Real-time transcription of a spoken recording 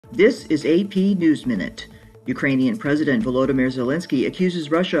This is AP News Minute. Ukrainian President Volodymyr Zelenskyy accuses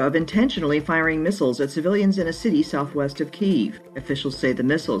Russia of intentionally firing missiles at civilians in a city southwest of Kyiv. Officials say the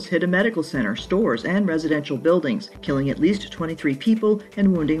missiles hit a medical center, stores, and residential buildings, killing at least 23 people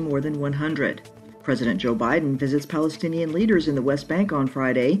and wounding more than 100. President Joe Biden visits Palestinian leaders in the West Bank on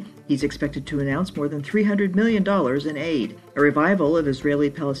Friday. He's expected to announce more than $300 million in aid. A revival of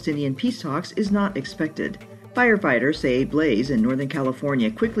Israeli-Palestinian peace talks is not expected. Firefighters say a blaze in Northern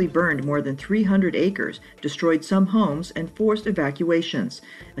California quickly burned more than 300 acres, destroyed some homes, and forced evacuations.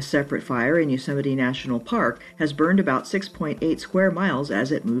 A separate fire in Yosemite National Park has burned about 6.8 square miles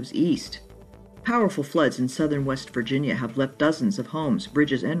as it moves east. Powerful floods in southern West Virginia have left dozens of homes,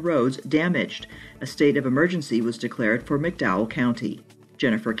 bridges, and roads damaged. A state of emergency was declared for McDowell County.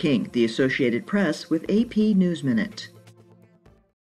 Jennifer King, The Associated Press, with AP News Minute.